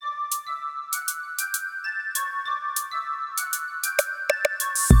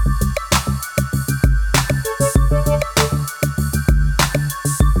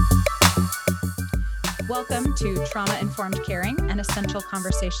Welcome to Trauma Informed Caring, an Essential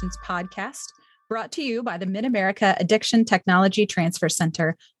Conversations podcast, brought to you by the Mid-America Addiction Technology Transfer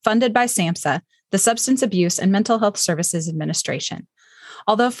Center, funded by SAMHSA, the Substance Abuse and Mental Health Services Administration.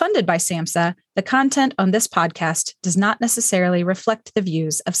 Although funded by SAMHSA, the content on this podcast does not necessarily reflect the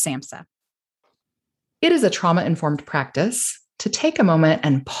views of SAMHSA. It is a trauma-informed practice to take a moment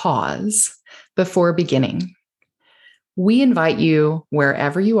and pause before beginning. We invite you,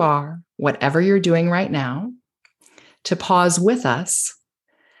 wherever you are, whatever you're doing right now, to pause with us.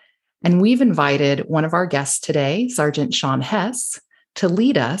 And we've invited one of our guests today, Sergeant Sean Hess, to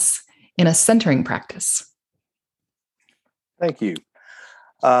lead us in a centering practice. Thank you.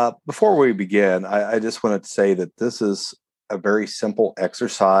 Before we begin, I just wanted to say that this is a very simple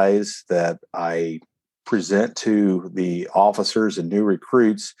exercise that I present to the officers and new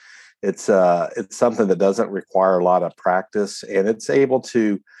recruits. It's something that doesn't require a lot of practice, and it's able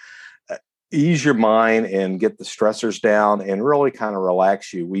to ease your mind and get the stressors down and really kind of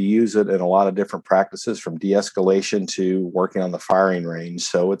relax you. We use it in a lot of different practices, from de-escalation to working on the firing range.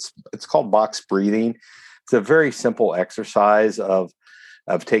 So it's called box breathing. It's a very simple exercise of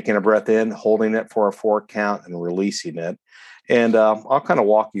taking a breath in, holding it for a 4 count, and releasing it. And I'll kind of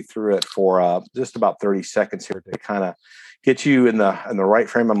walk you through it for just about 30 seconds here to kind of get you in the right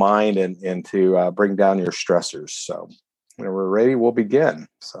frame of mind and to bring down your stressors. So when we're ready, we'll begin.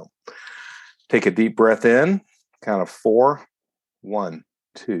 So take a deep breath in, count of 4. 1,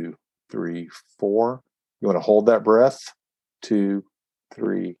 2, 3, 4. You want to hold that breath. 2,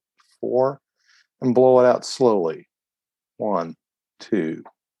 3, 4, and blow it out slowly. 1, 2,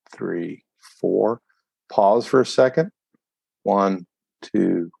 3, 4. Pause for a second. 1,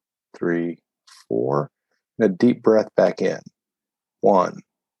 2, 3, 4. And a deep breath back in. 1,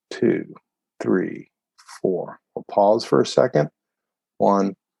 2, 3, 4. We'll pause for a second.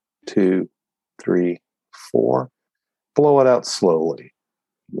 1, 2, 3, 4. Blow it out slowly.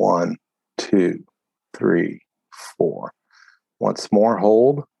 1, 2, 3, 4. Once more,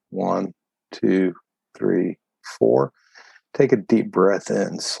 hold. 1, 2, 3, 4. Take a deep breath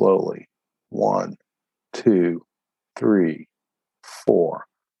in slowly. 1, 2, 3, 4.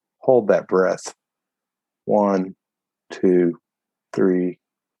 Hold that breath. 1, 2, 3,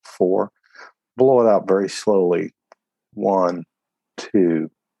 4. Blow it out very slowly. 1, 2,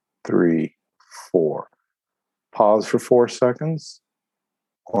 3, 4. Pause for 4 seconds.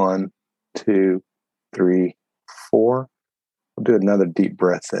 1, 2, 3, 4. We'll do another deep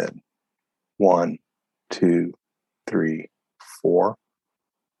breath in. 1, 2, 3, 4.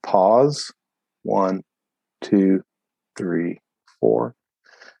 Pause. 1, 2, 3, 4.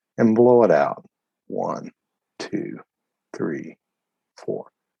 And blow it out. 1, 2, 3,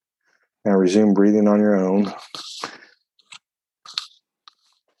 4. Now resume breathing on your own.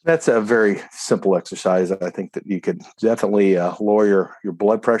 That's a very simple exercise. I think that you could definitely lower your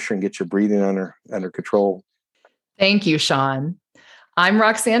blood pressure and get your breathing under control. Thank you, Sean. I'm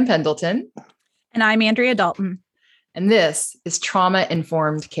Roxanne Pendleton. And I'm Andrea Dalton. And this is Trauma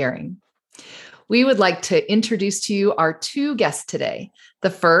Informed Caring. We would like to introduce to you our 2 guests today. The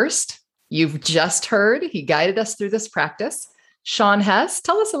first, you've just heard, he guided us through this practice. Sean Hess,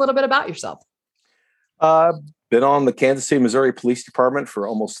 tell us a little bit about yourself. Been on the Kansas City, Missouri Police Department for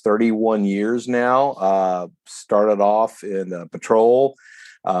almost 31 years now. Started off in patrol,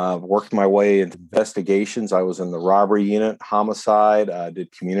 worked my way into investigations. I was in the robbery unit, homicide, did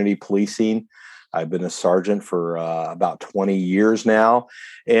community policing. I've been a sergeant for about 20 years now,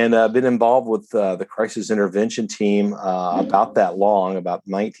 and been involved with the crisis intervention team about that long, about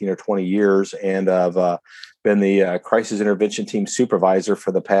 19 or 20 years, and I've been the crisis intervention team supervisor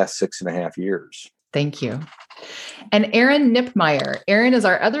for the past 6.5 years. Thank you. And Aaron Nipmeyer. Aaron is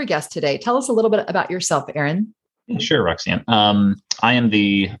our other guest today. Tell us a little bit about yourself, Aaron. Sure, Roxanne. I am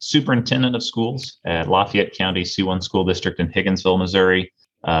the superintendent of schools at Lafayette County C1 School District in Higginsville, Missouri,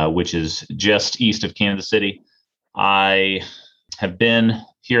 which is just east of Kansas City. I have been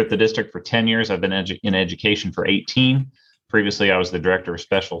here at the district for 10 years. I've been in education for 18. Previously, I was the director of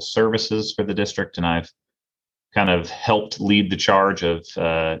special services for the district, and I've kind of helped lead the charge of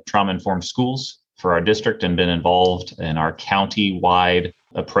trauma-informed schools for our district and been involved in our county-wide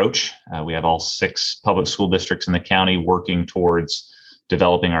approach. We have all 6 public school districts in the county working towards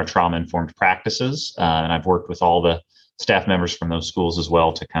developing our trauma-informed practices. And I've worked with all the staff members from those schools as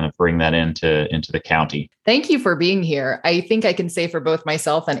well to kind of bring that into the county. Thank you for being here. I think I can say for both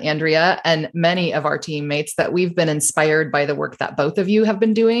myself and Andrea and many of our teammates that we've been inspired by the work that both of you have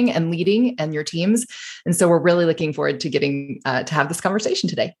been doing and leading and your teams. And so we're really looking forward to getting to have this conversation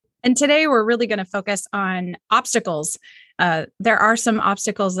today. And today we're really going to focus on obstacles there are some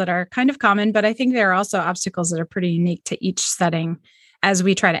obstacles that are kind of common, but I think there are also obstacles that are pretty unique to each setting as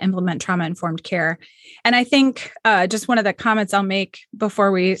we try to implement trauma-informed care. And I think just one of the comments I'll make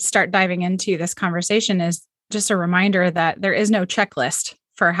before we start diving into this conversation is just a reminder that there is no checklist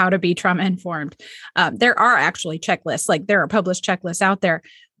for how to be trauma-informed. There are actually checklists, like there are published checklists out there,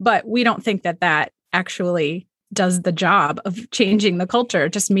 but we don't think that that actually does the job of changing the culture.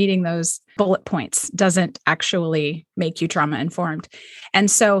 Just meeting those bullet points doesn't actually make you trauma-informed. And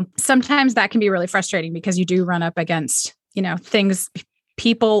so sometimes that can be really frustrating because you do run up against, things,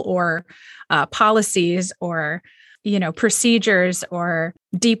 people or policies or, procedures or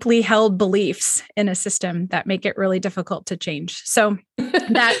deeply held beliefs in a system that make it really difficult to change. So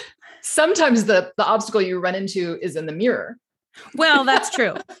that sometimes the obstacle you run into is in the mirror. Well, that's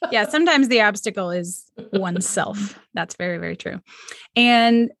true. Yeah. Sometimes the obstacle is oneself. That's very, very true.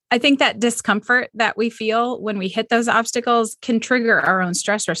 And I think that discomfort that we feel when we hit those obstacles can trigger our own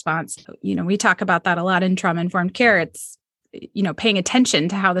stress response. We talk about that a lot in trauma-informed care. It's, paying attention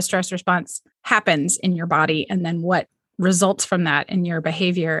to how the stress response happens in your body and then what results from that in your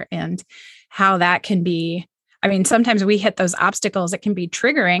behavior and how that can be. Sometimes we hit those obstacles that can be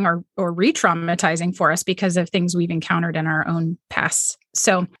triggering or re-traumatizing for us because of things we've encountered in our own past.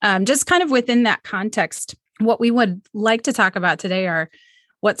 So just kind of within that context, what we would like to talk about today are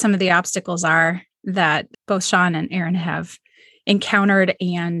what some of the obstacles are that both Sean and Erin have encountered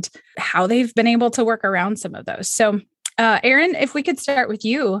and how they've been able to work around some of those. So Erin, if we could start with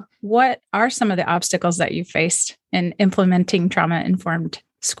you, what are some of the obstacles that you've faced in implementing trauma-informed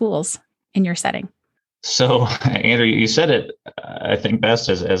schools in your setting? So, Andrew, you said it, I think, best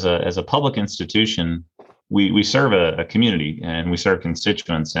as a public institution. We serve a community and we serve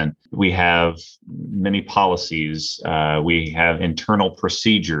constituents, and we have many policies. We have internal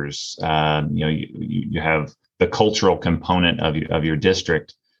procedures. You have the cultural component of your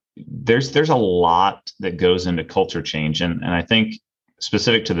district. There's a lot that goes into culture change, and I think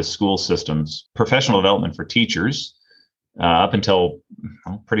specific to the school systems, professional development for teachers up until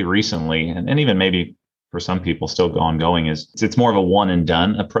pretty recently, and even maybe for some people still ongoing, it's more of a one and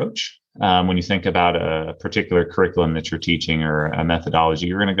done approach. When you think about a particular curriculum that you're teaching or a methodology,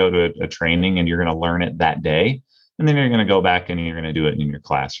 you're going to go to a training and you're going to learn it that day. And then you're going to go back and you're going to do it in your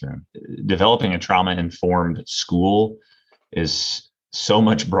classroom. Developing a trauma-informed school is so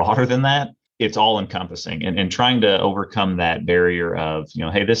much broader than that. It's all encompassing and trying to overcome that barrier of,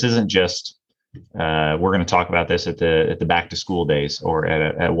 hey, this isn't just we're going to talk about this at the back to school days or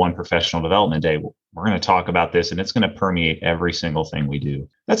at one professional development day. We're going to talk about this and it's going to permeate every single thing we do.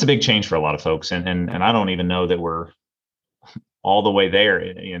 That's a big change for a lot of folks. And I don't even know that we're all the way there.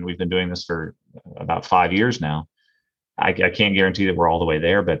 And we've been doing this for about 5 years now. I can't guarantee that we're all the way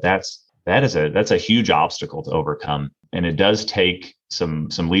there, but that's a huge obstacle to overcome. And it does take some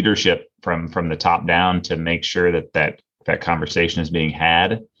leadership from the top down to make sure that conversation is being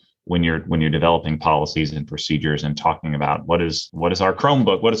had when you're developing policies and procedures and talking about what is our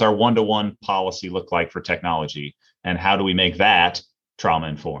Chromebook, what does our one-to-one policy look like for technology, and how do we make that trauma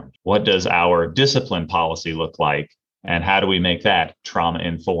informed? What does our discipline policy look like, and how do we make that trauma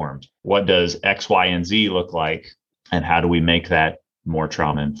informed? What does X, Y, and Z look like, and how do we make that more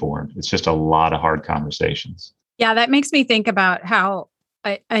trauma informed? It's just a lot of hard conversations. Yeah, that makes me think about how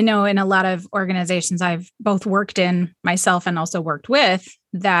I know in a lot of organizations I've both worked in myself and also worked with,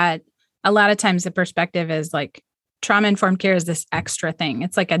 that a lot of times the perspective is like trauma-informed care is this extra thing.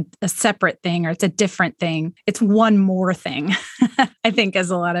 It's like a separate thing, or it's a different thing. It's one more thing, I think,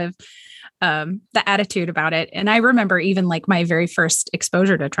 is a lot of the attitude about it. And I remember even like my very first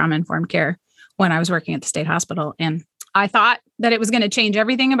exposure to trauma-informed care when I was working at the state hospital. And I thought that it was going to change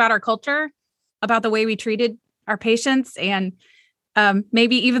everything about our culture, about the way we treated our patients, and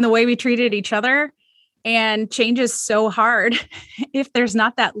maybe even the way we treated each other. And change is so hard if there's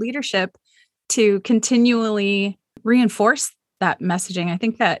not that leadership to continually reinforce that messaging. I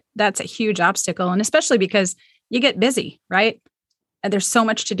think that that's a huge obstacle. And especially because you get busy, right? And there's so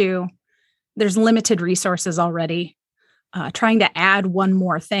much to do. There's limited resources already. Trying to add one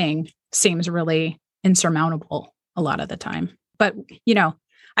more thing seems really insurmountable a lot of the time. But,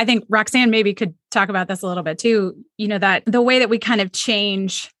 I think Roxanne maybe could talk about this a little bit too, that the way that we kind of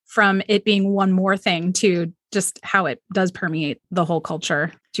change from it being one more thing to just how it does permeate the whole culture.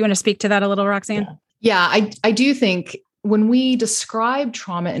 Do you want to speak to that a little, Roxanne? Yeah, I do think when we describe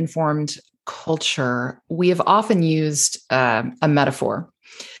trauma-informed culture, we have often used a metaphor,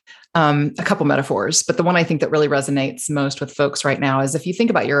 a couple metaphors, but the one I think that really resonates most with folks right now is if you think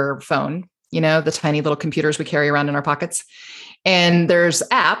about your phone, the tiny little computers we carry around in our pockets, And there's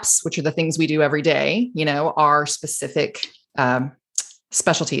apps, which are the things we do every day, our specific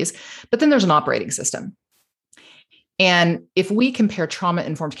specialties. But then there's an operating system. And if we compare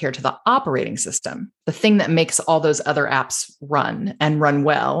trauma-informed care to the operating system, the thing that makes all those other apps run and run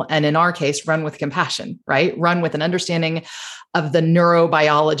well, and in our case, run with compassion, right? Run with an understanding of the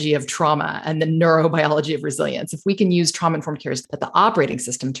neurobiology of trauma and the neurobiology of resilience. If we can use trauma-informed care as the operating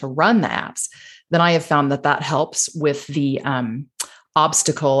system to run the apps, then I have found that helps with the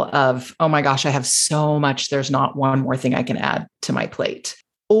obstacle of, oh my gosh, I have so much, there's not one more thing I can add to my plate.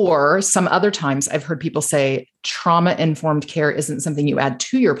 Or some other times I've heard people say trauma-informed care isn't something you add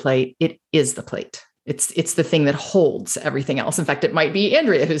to your plate. It is the plate. It's the thing that holds everything else. In fact, it might be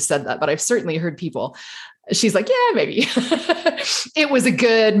Andrea who said that, but I've certainly heard people. She's like, yeah, maybe. It was a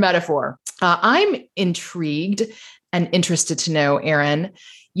good metaphor. I'm intrigued and interested to know, Erin,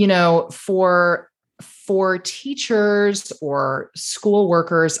 for teachers or school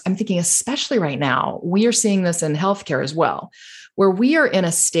workers, I'm thinking especially right now, we are seeing this in healthcare as well, where we are in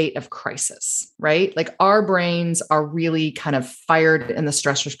a state of crisis, right? Like our brains are really kind of fired in the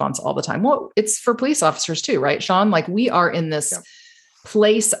stress response all the time. Well, it's for police officers too, right, Sean? Like we are in this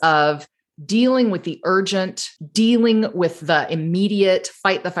place of dealing with the urgent, dealing with the immediate,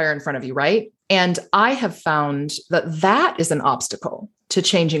 fight the fire in front of you, right? And I have found that is an obstacle to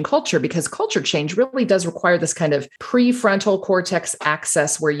changing culture, because culture change really does require this kind of prefrontal cortex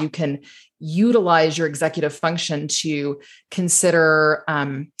access where you can utilize your executive function to consider,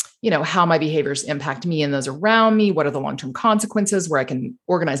 how my behaviors impact me and those around me. What are the long-term consequences where I can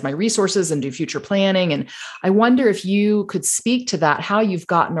organize my resources and do future planning? And I wonder if you could speak to that, how you've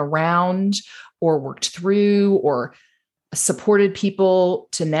gotten around or worked through or supported people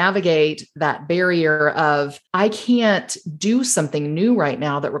to navigate that barrier of, I can't do something new right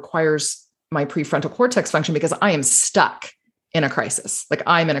now that requires my prefrontal cortex function because I am stuck in a crisis. Like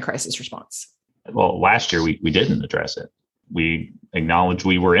I'm in a crisis response. Well, last year we didn't address it. We acknowledged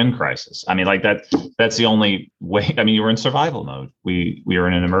we were in crisis. I mean, like that's the only way. I mean, you were in survival mode. We were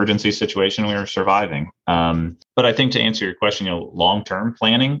in an emergency situation. We were surviving. But I think to answer your question, long-term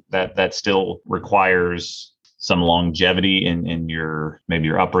planning, that still requires some longevity in your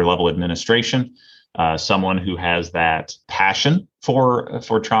upper level administration, someone who has that passion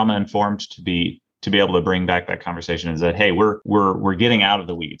for trauma informed to be able to bring back that conversation is that, hey, we're getting out of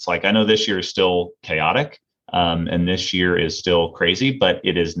the weeds. Like I know this year is still chaotic, and this year is still crazy, but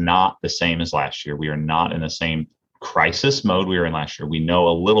it is not the same as last year. We are not in the same crisis mode we were in last year. We know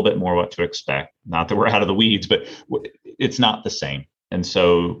a little bit more what to expect. Not that we're out of the weeds, but it's not the same. And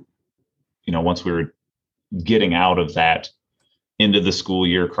so, once we were getting out of that into the school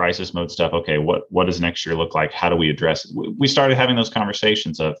year crisis mode stuff. Okay, what does next year look like? How do we address it? We started having those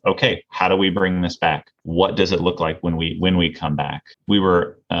conversations of, okay, how do we bring this back? What does it look like when we come back? We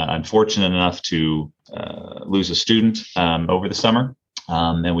were unfortunate enough to lose a student over the summer,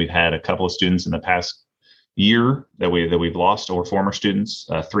 and we've had a couple of students in the past year that we've lost, or former students,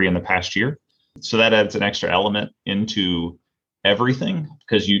 3 in the past year. So that adds an extra element into everything,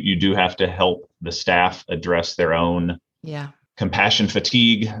 because you do have to help the staff address their own compassion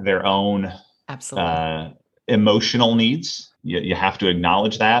fatigue, their own emotional needs. You have to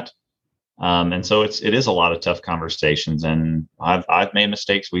acknowledge that. And so it is a lot of tough conversations, and I've made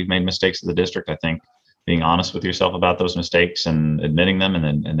mistakes. We've made mistakes at the district. I think being honest with yourself about those mistakes and admitting them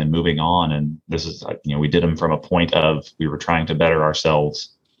and then moving on. And this is, we did them from a point of, we were trying to better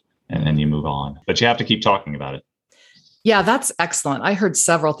ourselves, and then you move on, but you have to keep talking about it. Yeah, that's excellent. I heard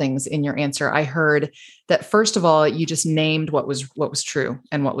several things in your answer. I heard that, first of all, you just named what was true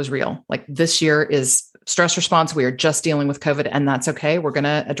and what was real. Like this year is stress response. We are just dealing with COVID, and that's okay. We're going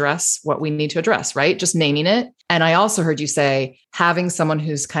to address what we need to address, right? Just naming it. And I also heard you say having someone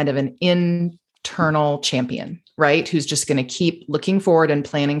who's kind of an internal champion, right? Who's just going to keep looking forward and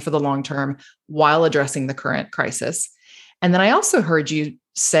planning for the long term while addressing the current crisis. And then I also heard you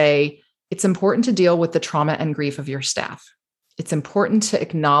say, it's important to deal with the trauma and grief of your staff. It's important to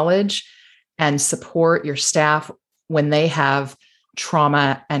acknowledge and support your staff when they have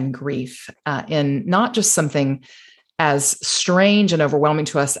trauma and grief in not just something as strange and overwhelming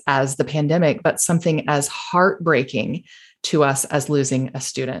to us as the pandemic, but something as heartbreaking to us as losing a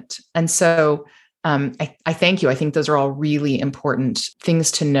student. And so I thank you. I think those are all really important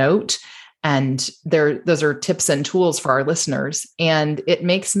things to note. And those are tips and tools for our listeners. And it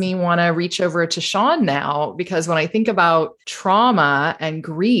makes me want to reach over to Sean now, because when I think about trauma and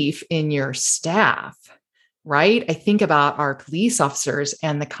grief in your staff, right, I think about our police officers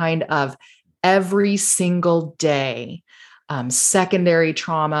and the kind of every single day secondary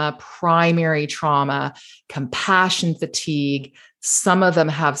trauma, primary trauma, compassion fatigue. Some of them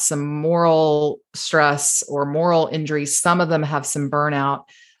have some moral stress or moral injuries. Some of them have some burnout.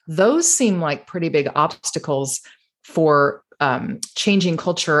 Those seem like pretty big obstacles for changing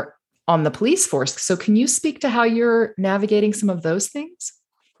culture on the police force. So can you speak to how you're navigating some of those things?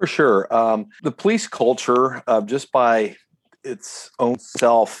 For sure. The police culture, just by its own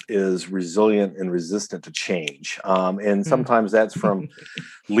self, is resilient and resistant to change. And sometimes that's from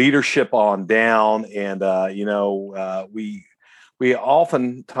leadership on down. And, we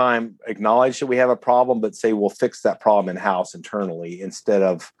oftentimes acknowledge that we have a problem, but say we'll fix that problem in-house internally instead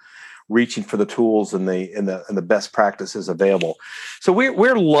of reaching for the tools and the best practices available. So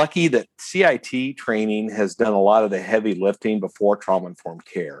we're lucky that CIT training has done a lot of the heavy lifting before trauma-informed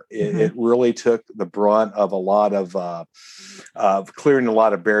care. It really took the brunt of a lot of clearing a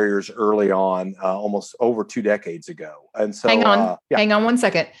lot of barriers early on, almost over 2 decades ago. And so, hang on 1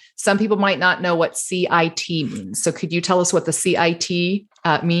 second. Some people might not know what CIT means. So could you tell us what the CIT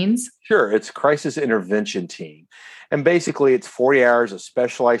means? Sure. It's Crisis Intervention Team. And basically, it's 40 hours of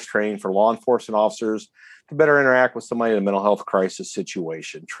specialized training for law enforcement officers to better interact with somebody in a mental health crisis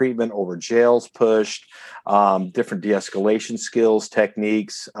situation. Treatment over jails pushed, different de-escalation skills,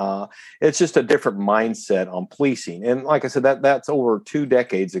 techniques. It's just a different mindset on policing. And like I said, that's over 2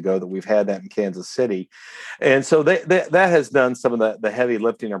 decades ago that we've had that in Kansas City. And so that has done some of the heavy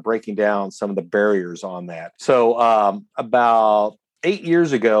lifting or breaking down some of the barriers on that. So about 9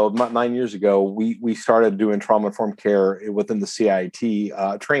 years ago, we started doing trauma-informed care within the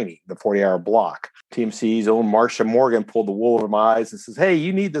CIT training, the 40-hour block. TMC's own Marcia Morgan pulled the wool over my eyes and says, "Hey,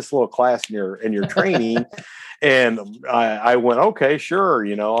 you need this little class in your training." And I went, "Okay, sure.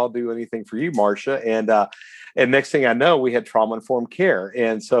 I'll do anything for you, Marcia." And next thing I know, we had trauma-informed care.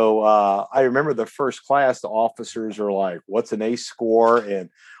 And so I remember the first class, the officers are like, "What's an ACE score?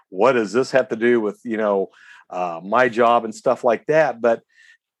 And what does this have to do with, my job," and stuff like that. But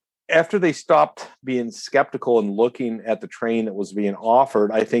after they stopped being skeptical and looking at the training that was being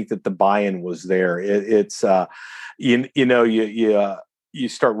offered, I think that the buy-in was there. You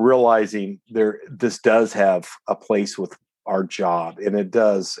start realizing this does have a place with our job, and it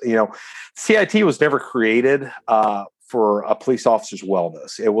does. CIT was never created for a police officer's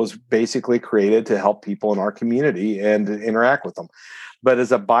wellness. It was basically created to help people in our community and interact with them. But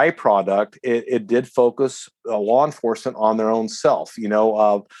as a byproduct, it did focus law enforcement on their own self,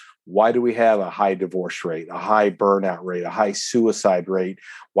 of why do we have a high divorce rate, a high burnout rate, a high suicide rate?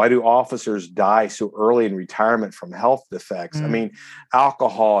 Why do officers die so early in retirement from health defects? I mean,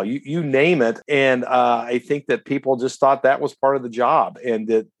 alcohol, you name it. And I think that people just thought that was part of the job, and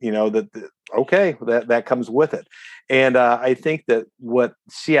that comes with it. And I think that what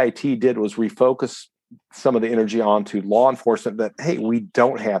CIT did was refocus some of the energy onto law enforcement, that, hey, we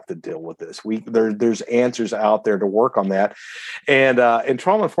don't have to deal with this. There's answers out there to work on that. And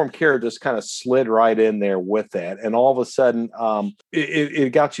trauma-informed care just kind of slid right in there with that. And all of a sudden,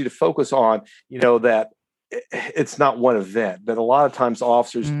 it got you to focus on, that it's not one event, that a lot of times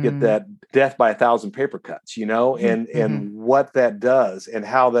officers get that death by 1,000 paper cuts, and what that does and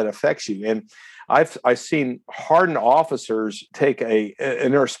how that affects you. And I've seen hardened officers take an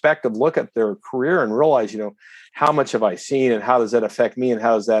introspective look at their career and realize, how much have I seen and how does that affect me and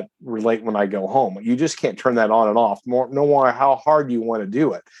how does that relate when I go home? You just can't turn that on and off, no matter how hard you want to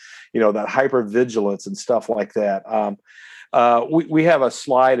do it. That hypervigilance and stuff like that. We have a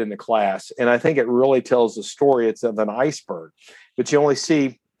slide in the class, and I think it really tells the story. It's of an iceberg, but you only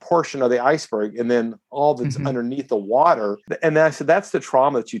see portion of the iceberg and then all that's underneath the water. And that's the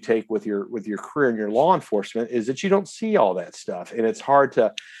trauma that you take with your career and your law enforcement, is that you don't see all that stuff, and it's hard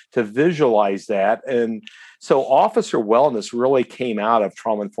to visualize that. And so officer wellness really came out of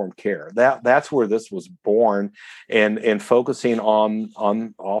trauma-informed care. That's where this was born, and focusing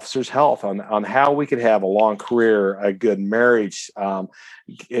on officers' health, on how we could have a long career, a good marriage,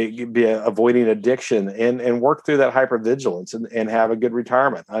 be avoiding addiction, and work through that hypervigilance and have a good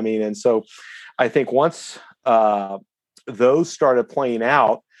retirement. I mean, and so I think once those started playing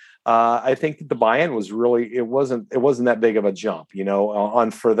out, I think that the buy-in was really, it wasn't that big of a jump,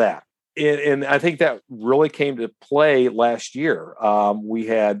 on for that. And I think that really came to play last year. We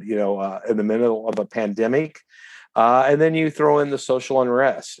had, in the middle of a pandemic, and then you throw in the social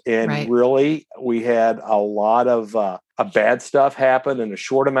unrest, and really we had a lot of bad stuff happen in a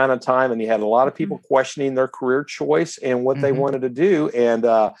short amount of time. And you had a lot of people questioning their career choice and what they wanted to do. And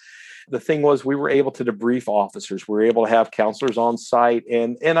the thing was, we were able to debrief officers. We were able to have counselors on site.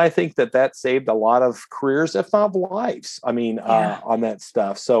 And I think that saved a lot of careers, if not lives, on that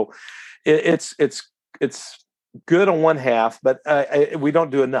stuff. So it's good on one half, but we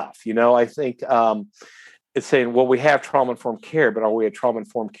don't do enough. I think it's saying, well, we have trauma-informed care, but are we a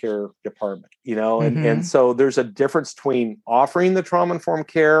trauma-informed care department? And so there's a difference between offering the trauma-informed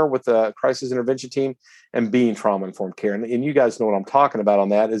care with the crisis intervention team and being trauma-informed care. And you guys know what I'm talking about on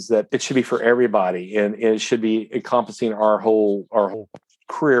that, is that it should be for everybody, and it should be encompassing our whole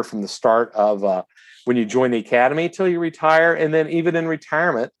career from the start of when you join the academy till you retire, and then even in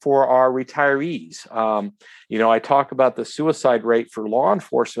retirement for our retirees. I talk about the suicide rate for law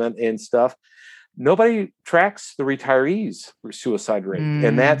enforcement and stuff. Nobody tracks the retirees' suicide rate.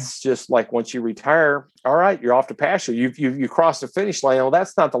 And that's just like, once you retire, all right, you're off to pasture. You crossed the finish line. Well,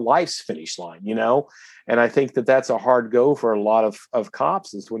 that's not the life's finish line, And I think that that's a hard go for a lot of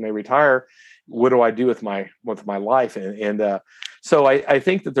cops, is when they retire, what do I do with my life? And so I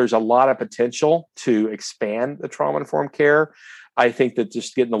think that there's a lot of potential to expand the trauma-informed care. I think that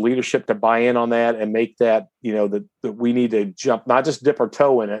just getting the leadership to buy in on that and make that, that we need to jump, not just dip our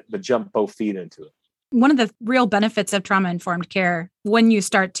toe in it, but jump both feet into it. One of the real benefits of trauma-informed care, when you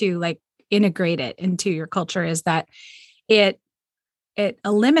start to integrate it into your culture, is that it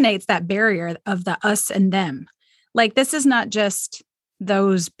eliminates that barrier of the us and them. This is not just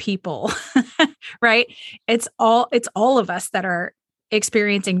those people, right? It's all of us that are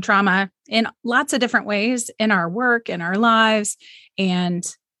experiencing trauma in lots of different ways in our work, in our lives. And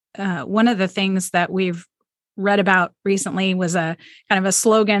one of the things that we've read about recently was a kind of a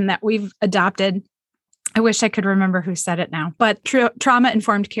slogan that we've adopted. I wish I could remember who said it now, but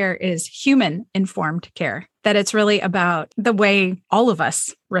trauma-informed care is human-informed care, that it's really about the way all of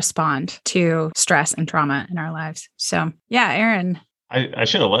us respond to stress and trauma in our lives. So yeah, Aaron. I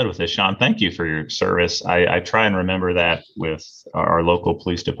should have led with this, Sean. Thank you for your service. I try and remember that with our local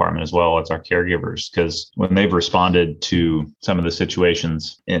police department as well as our caregivers, because when they've responded to some of the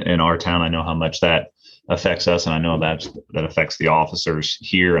situations in our town, I know how much that affects us, and I know that affects the officers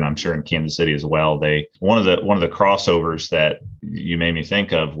here, and I'm sure in Kansas City as well. One of the crossovers that you made me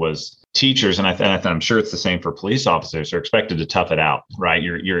think of was teachers, and I'm sure it's the same for police officers, are expected to tough it out, right?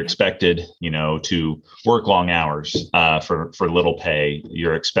 You're expected, to work long hours for little pay.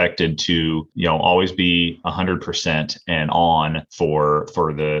 You're expected to, always be 100% and on for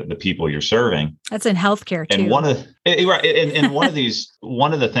the people you're serving. That's in healthcare too. And one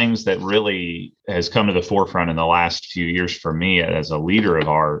of the things that really has come to the forefront in the last few years for me as a leader of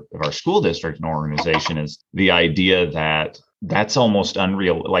our school district and organization is the idea that that's almost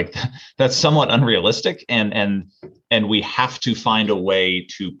unreal. That's somewhat unrealistic. And we have to find a way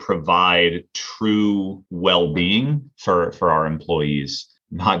to provide true well-being for our employees,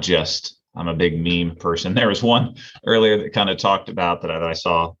 not just, I'm a big meme person. There was one earlier that kind of talked about that I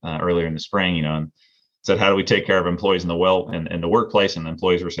saw earlier in the spring, and said, how do we take care of employees in the workplace? And the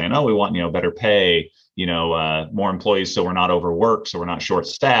employees were saying, oh, we want, better pay, more employees, so we're not overworked, so we're not short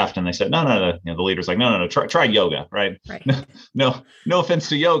staffed. And they said, no. The leader's like, no, try yoga, right? No offense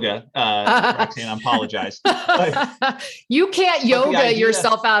to yoga. Roxanne, I apologize. You can't yoga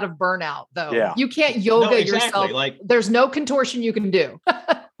yourself out of burnout, though. Yeah. You can't yoga yourself. There's no contortion you can do.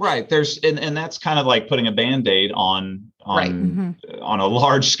 Right. And that's kind of like putting a Band-Aid on a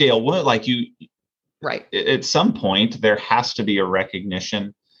large scale wound. Right. At some point, there has to be a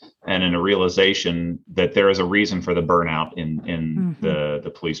recognition and a realization that there is a reason for the burnout in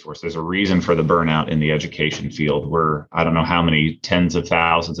the police force. There's a reason for the burnout in the education field. I don't know how many tens of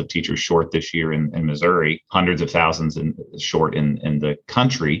thousands of teachers short this year in Missouri, hundreds of thousands short in the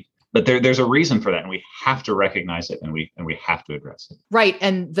country. But there's a reason for that, and we have to recognize it, and we have to address it. Right.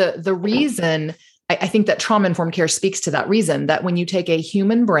 And the reason, I think that trauma-informed care speaks to that reason, that when you take a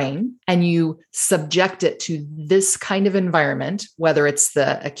human brain and you subject it to this kind of environment, whether it's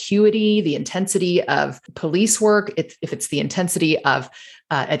the acuity, the intensity of police work, if it's the intensity of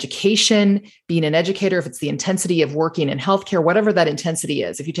education, being an educator, if it's the intensity of working in healthcare, whatever that intensity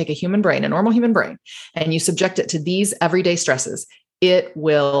is, if you take a human brain, a normal human brain, and you subject it to these everyday stresses, it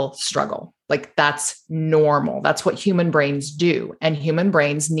will struggle. That's normal. That's what human brains do. And human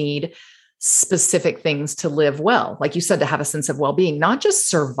brains need specific things to live well. Like you said, to have a sense of well-being, not just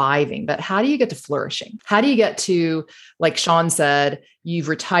surviving, but how do you get to flourishing? How do you get to, like Sean said, you've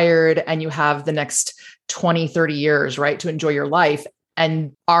retired and you have the next 20, 30 years, right, to enjoy your life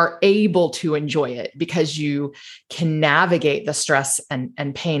and are able to enjoy it because you can navigate the stress and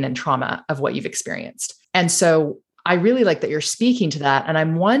pain and trauma of what you've experienced. And so I really like that you're speaking to that. And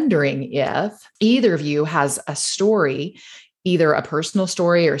I'm wondering if either of you has a story, either a personal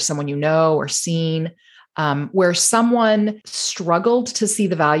story or someone you know or seen, where someone struggled to see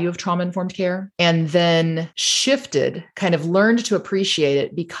the value of trauma-informed care and then shifted, kind of learned to appreciate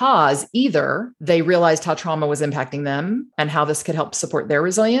it because either they realized how trauma was impacting them and how this could help support their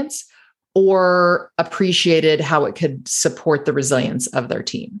resilience, or appreciated how it could support the resilience of their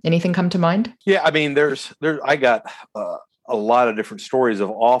team. Anything come to mind? Yeah, I mean, I got a lot of different stories of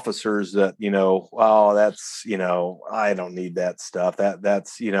officers that, oh, that's, I don't need that stuff.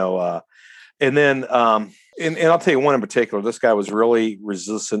 That's, and then, and I'll tell you one in particular. This guy was really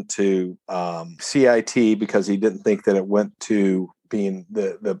resistant to CIT because he didn't think that it went to being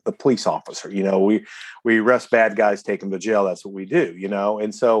the police officer. We arrest bad guys, take them to jail. That's what we do,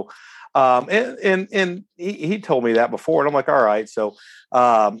 and so. And he told me that before, and I'm like, all right. So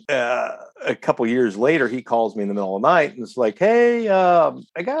a couple years later, he calls me in the middle of the night and it's like, hey,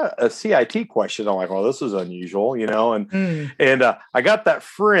 I got a CIT question. I'm like, well, this is unusual, and I got that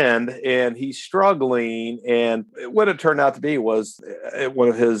friend and he's struggling. And what it turned out to be was one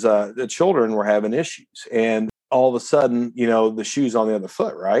of his the children were having issues, and all of a sudden, the shoe's on the other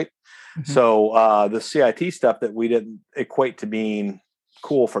foot, right? Mm-hmm. So the CIT stuff that we didn't equate to being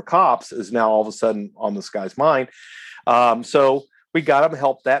cool for cops is now all of a sudden on this guy's mind. So we got him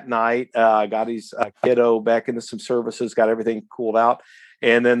help that night, got his kiddo back into some services, got everything cooled out.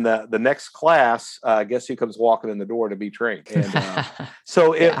 And then the next class, guess who comes walking in the door to be trained? And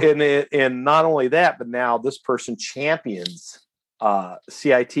so and not only that, but now this person champions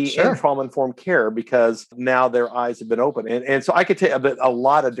CIT Sure. and trauma-informed care because now their eyes have been open. And so I could tell you a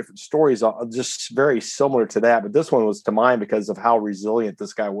lot of different stories just very similar to that. But this one was to mine because of how resilient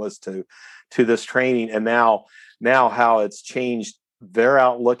this guy was to this training. And now how it's changed their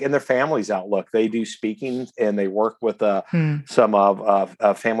outlook and their family's outlook. They do speaking and they work with some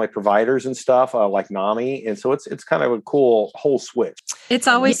of family providers and stuff like NAMI. And so it's kind of a cool whole switch. It's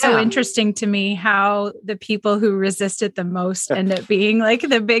always so interesting to me how the people who resist it the most end up being like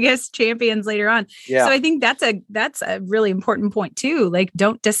the biggest champions later on. Yeah. So I think that's a really important point too. Like,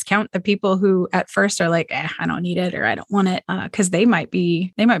 don't discount the people who at first are like, I don't need it or I don't want it, because they might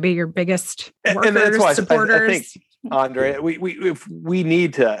be your biggest workers, and that's why supporters. I think, Andre, we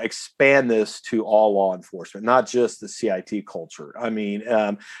need to expand this to all law enforcement, not just the CIT culture. I mean,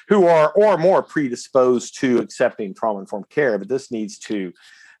 who are or more predisposed to accepting trauma-informed care, but this needs to,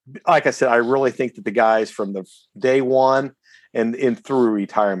 like I said, I really think that the guys from the day one and through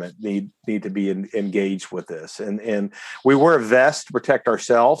retirement need to be engaged with this. And we wear a vest to protect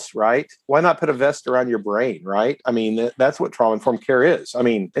ourselves, right? Why not put a vest around your brain, right? I mean, that's what trauma-informed care is. I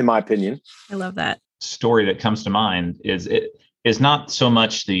mean, in my opinion. I love that. Story that comes to mind is not so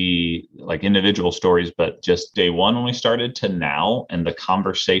much the like individual stories, but just day one when we started to now and the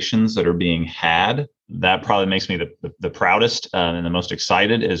conversations that are being had. That probably makes me the proudest and the most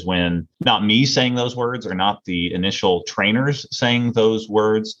excited is when not me saying those words or not the initial trainers saying those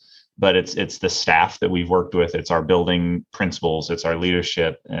words, but it's the staff that we've worked with. It's our building principals, it's our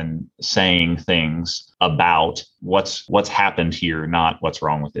leadership, and saying things about what's happened here, not what's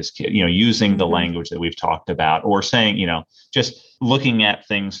wrong with this kid, using the language that we've talked about, or saying, just looking at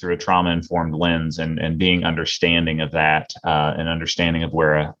things through a trauma-informed lens and being understanding of that, and understanding of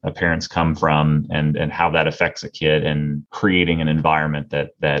where a parents come from and how that affects a kid, and creating an environment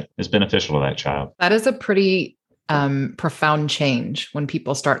that is beneficial to that child. That is a pretty profound change when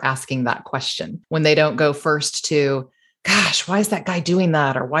people start asking that question, when they don't go first to, gosh, why is that guy doing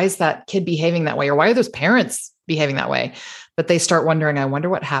that? Or why is that kid behaving that way? Or why are those parents behaving that way? But they start wondering, I wonder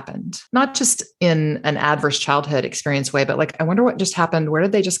what happened, not just in an adverse childhood experience way, but like, I wonder what just happened. Where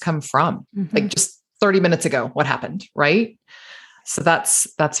did they just come from? Mm-hmm. Like just 30 minutes ago, what happened? Right. So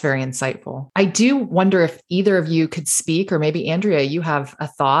that's very insightful. I do wonder if either of you could speak, or maybe Andrea, you have a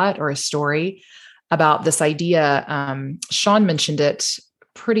thought or a story about this idea. Sean mentioned it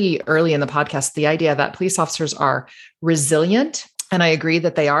pretty early in the podcast, the idea that police officers are resilient. And I agree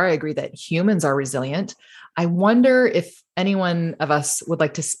that they are. I agree that humans are resilient. I wonder if anyone of us would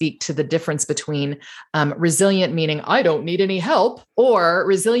like to speak to the difference between resilient meaning I don't need any help, or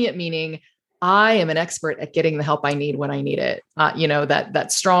resilient meaning I am an expert at getting the help I need when I need it.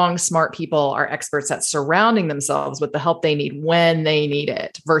 That strong, smart people are experts at surrounding themselves with the help they need when they need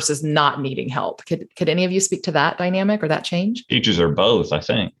it versus not needing help. Could any of you speak to that dynamic or that change? Teachers are both, I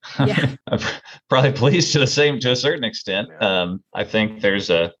think. Yeah. Probably police to a certain extent. I think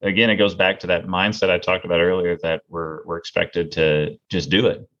there's again, it goes back to that mindset I talked about earlier that we're expected to just do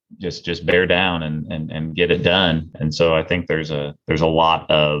it. Just bear down and get it done. And so I think there's a lot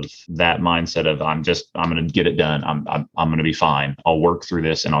of that mindset of I'm going to get it done. I'm going to be fine. I'll work through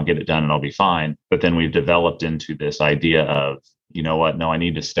this and I'll get it done and I'll be fine. But then we've developed into this idea of you know what? No, I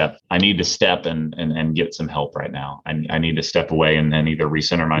need to step and get some help right now. I need to step away and then either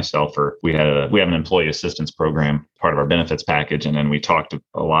recenter myself, or we have an employee assistance program, part of our benefits package. And then we talked to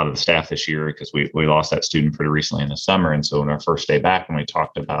a lot of the staff this year because we lost that student pretty recently in the summer. And so in our first day back, when we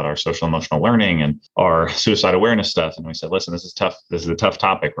talked about our social emotional learning and our suicide awareness stuff, and we said, listen, this is tough. This is a tough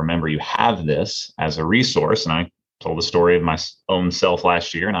topic. Remember, you have this as a resource. And I told the story of my own self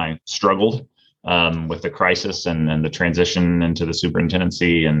last year, and I struggled with the crisis and the transition into the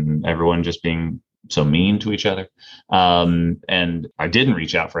superintendency and everyone just being so mean to each other. And I didn't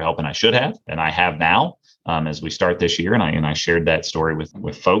reach out for help, and I should have, and I have now as we start this year. And I shared that story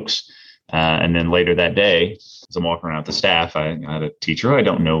with folks. And then later that day, as I'm walking around with the staff, I had a teacher who I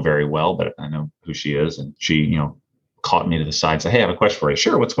don't know very well, but I know who she is. And she, caught me to the side and said, hey, I have a question for you.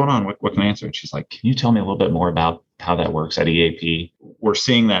 Sure. What's going on? What can I answer? And she's like, can you tell me a little bit more about how that works at EAP? We're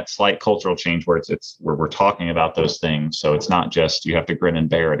seeing that slight cultural change where it's where we're talking about those things. So it's not just, you have to grin and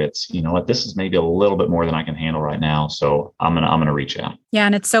bear it. It's, you know what, this is maybe a little bit more than I can handle right now. So I'm going to reach out. Yeah.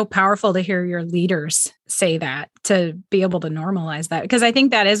 And it's so powerful to hear your leaders say that, to be able to normalize that, because I think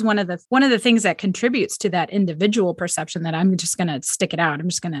that is one of the things that contributes to that individual perception that I'm just going to stick it out. I'm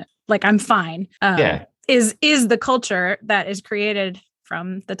just going to, like, I'm fine. Yeah. Is the culture that is created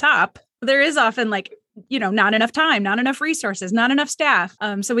from the top. There is often not enough time, not enough resources, not enough staff.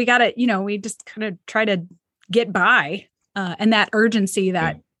 So we got to, we just kind of try to get by, and that urgency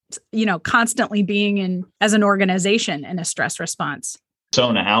that, constantly being in as an organization in a stress response.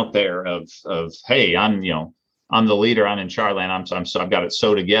 Persona out there of, hey, I'm the leader, I'm in charge, and I've got it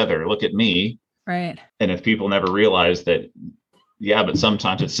so together. Look at me. Right. And if people never realize that, yeah, but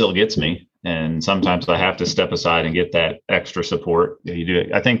sometimes it still gets me. And sometimes I have to step aside and get that extra support. You do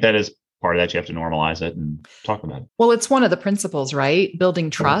it. I think that is part of that. You have to normalize it and talk about it. Well, it's one of the principles, right? Building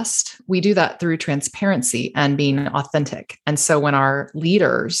trust. We do that through transparency and being authentic. And so when our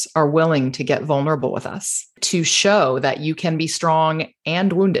leaders are willing to get vulnerable with us, to show that you can be strong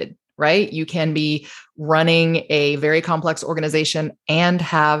and wounded, right? You can be running a very complex organization and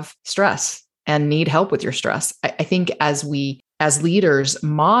have stress and need help with your stress. I think as leaders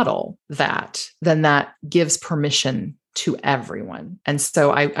model that, then that gives permission to everyone. And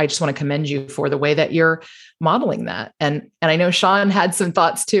so I just want to commend you for the way that you're modeling that. And I know Sean had some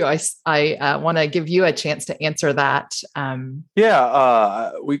thoughts too. I want to give you a chance to answer that. We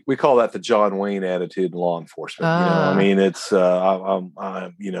call that the John Wayne attitude in law enforcement. It's this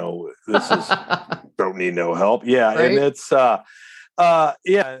is don't need no help. Yeah. Right? And it's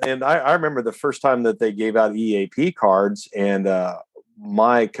and I remember the first time that they gave out EAP cards, and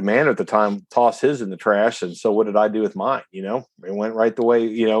my commander at the time tossed his in the trash. And so what did I do with mine? It went right the way,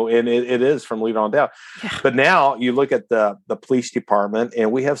 and it is from leaving on down. Yeah. But now you look at the police department,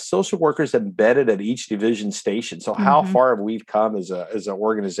 and we have social workers embedded at each division station. So how far have we come as an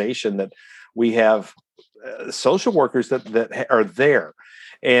organization that we have social workers that are there?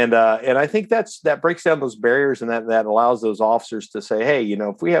 And I think that breaks down those barriers, and that allows those officers to say, hey,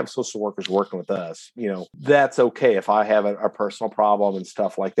 if we have social workers working with us, that's okay if I have a personal problem and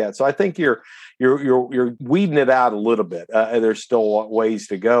stuff like that. So I think you're weeding it out a little bit. There's still ways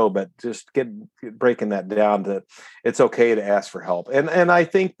to go, but just breaking that down to it's okay to ask for help. And I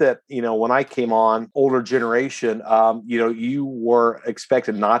think that, when I came on, older generation, you were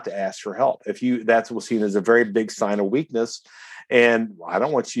expected not to ask for help. That's what's seen as a very big sign of weakness. And I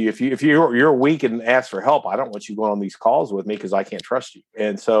don't want you, if you're weak and ask for help, I don't want you going on these calls with me because I can't trust you.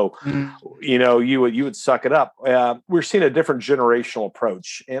 And so, you would suck it up. We're seeing a different generational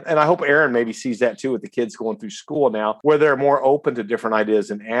approach. And I hope Aaron maybe sees that too with the kids going through school now, where they're more open to different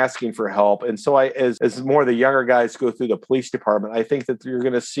ideas and asking for help. And so as more of the younger guys go through the police department, I think that you're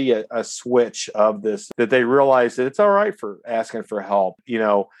going to see a switch of this, that they realize that it's all right for asking for help.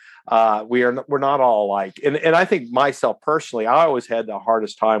 We're not all alike. And I think myself personally, I always had the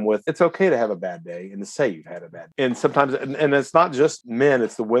hardest time with it's okay to have a bad day and to say you've had a bad day. And sometimes, and it's not just men,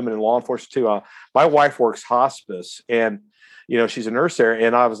 it's the women in law enforcement too. My wife works hospice, and, she's a nurse there.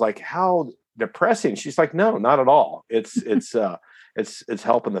 And I was like, how depressing. She's like, no, not at all. It's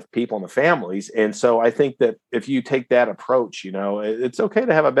helping the people and the families. And so I think that if you take that approach, it's okay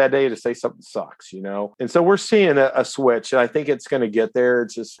to have a bad day, to say something sucks, And so we're seeing a switch, and I think it's going to get there.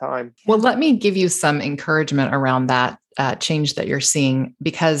 It's just time. Well, let me give you some encouragement around that change that you're seeing,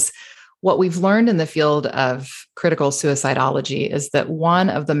 because what we've learned in the field of critical suicidology is that one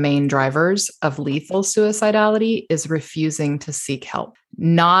of the main drivers of lethal suicidality is refusing to seek help,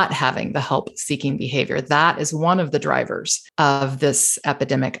 not having the help-seeking behavior. That is one of the drivers of this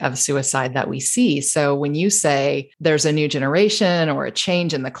epidemic of suicide that we see. So when you say there's a new generation or a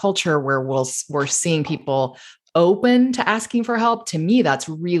change in the culture where we're seeing people open to asking for help, to me, that's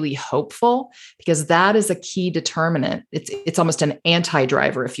really hopeful, because that is a key determinant. It's almost an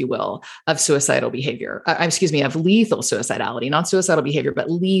anti-driver, if you will, of suicidal behavior. Of lethal suicidality, not suicidal behavior, but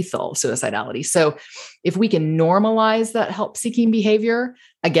lethal suicidality. So if we can normalize that help-seeking behavior,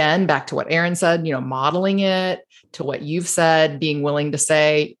 again, back to what Aaron said, modeling it, to what you've said, being willing to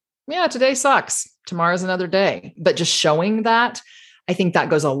say, yeah, today sucks, tomorrow's another day, but just showing that, I think that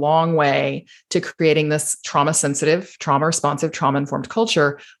goes a long way to creating this trauma-sensitive, trauma-responsive, trauma-informed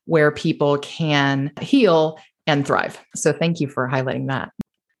culture where people can heal and thrive. So thank you for highlighting that.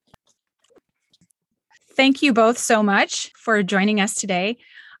 Thank you both so much for joining us today.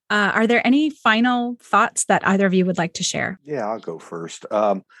 Are there any final thoughts that either of you would like to share? Yeah, I'll go first.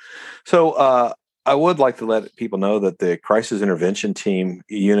 I would like to let people know that the Crisis Intervention Team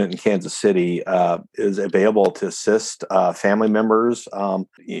unit in Kansas City is available to assist family members,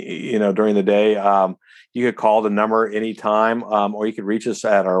 during the day. You could call the number anytime, or you could reach us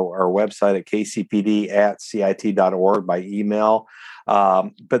at our website at kcpd@cit.org by email.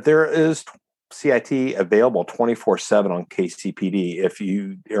 But there is CIT available 24/7 on KCPD. If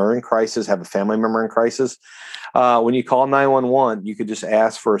you are in crisis, have a family member in crisis, when you call 911, you could just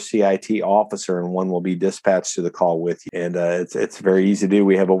ask for a CIT officer and one will be dispatched to the call with you. And it's very easy to do.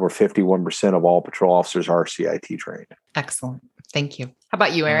 We have over 51% of all patrol officers are CIT trained. Excellent. Thank you. How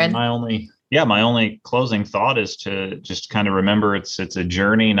about you, Aaron? My only closing thought is to just kind of remember it's a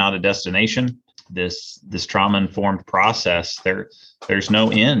journey, not a destination. This trauma-informed process, there's no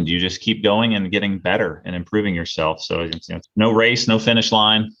end. You just keep going and getting better and improving yourself. So it's no race, no finish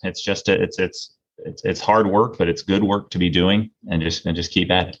line. It's just it's hard work, but it's good work to be doing, and just keep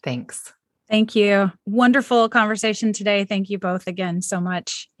at it. Thanks. Thank you. Wonderful conversation today. Thank you both again so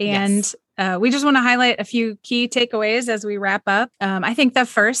much. And we just want to highlight a few key takeaways as we wrap up. I think the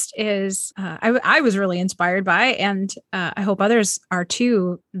first is I was really inspired by, and I hope others are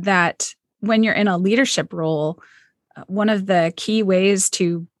too, that when you're in a leadership role, one of the key ways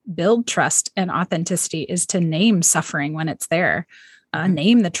to build trust and authenticity is to name suffering when it's there,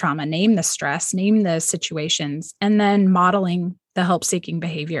 name the trauma, name the stress, name the situations, and then modeling the help-seeking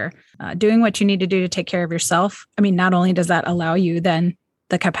behavior, doing what you need to do to take care of yourself. I mean, not only does that allow you then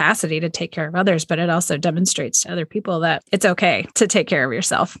the capacity to take care of others, but it also demonstrates to other people that it's okay to take care of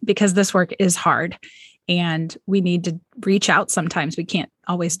yourself, because this work is hard and we need to reach out sometimes. We can't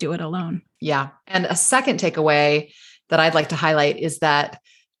always do it alone. Yeah. And a second takeaway that I'd like to highlight is that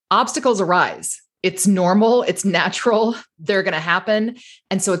obstacles arise. It's normal. It's natural. They're going to happen.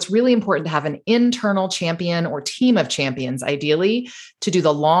 And so it's really important to have an internal champion or team of champions, ideally, to do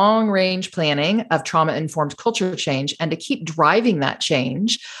the long range planning of trauma-informed culture change and to keep driving that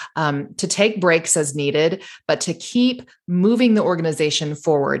change, to take breaks as needed, but to keep moving the organization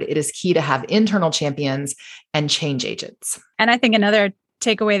forward. It is key to have internal champions and change agents. And I think another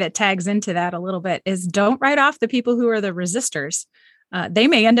takeaway that tags into that a little bit is don't write off the people who are the resistors. They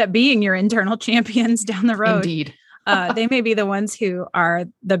may end up being your internal champions down the road. Indeed. They may be the ones who are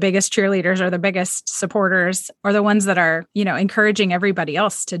the biggest cheerleaders or the biggest supporters, or the ones that are, encouraging everybody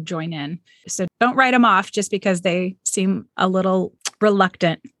else to join in. So don't write them off just because they seem a little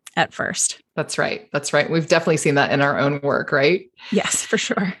reluctant at first. That's right. That's right. We've definitely seen that in our own work, right? Yes, for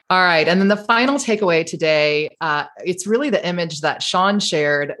sure. All right. And then the final takeaway today, it's really the image that Sean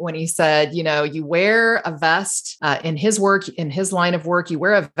shared when he said, you wear a vest in his work, in his line of work, you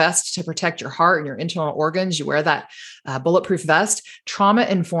wear a vest to protect your heart and your internal organs. You wear that bulletproof vest.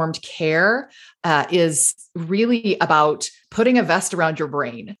 Trauma-informed care is really about putting a vest around your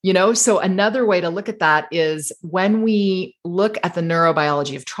brain, So another way to look at that is when we look at the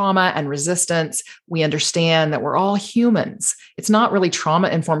neurobiology of trauma and resistance, we understand that we're all humans. It's not really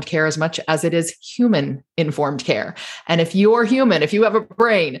trauma-informed care as much as it is human-informed care. And if you're human, if you have a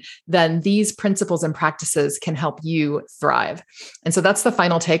brain, then these principles and practices can help you thrive. And so that's the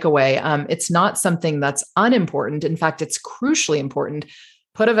final takeaway. It's not something that's unimportant. In fact, it's crucially important.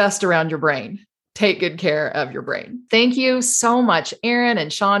 Put a vest around your brain. Take good care of your brain. Thank you so much, Aaron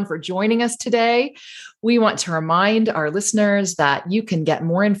and Sean, for joining us today. We want to remind our listeners that you can get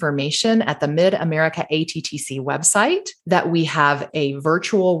more information at the Mid-America ATTC website, that we have a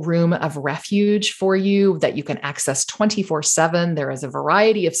virtual room of refuge for you that you can access 24/7. There is a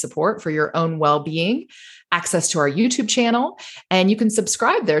variety of support for your own well-being, access to our YouTube channel, and you can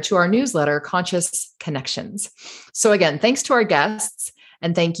subscribe there to our newsletter, Conscious Connections. So again, thanks to our guests.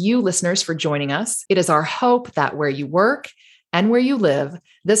 And thank you, listeners, for joining us. It is our hope that where you work and where you live,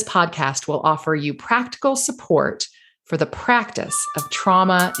 this podcast will offer you practical support for the practice of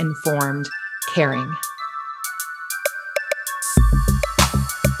trauma-informed caring.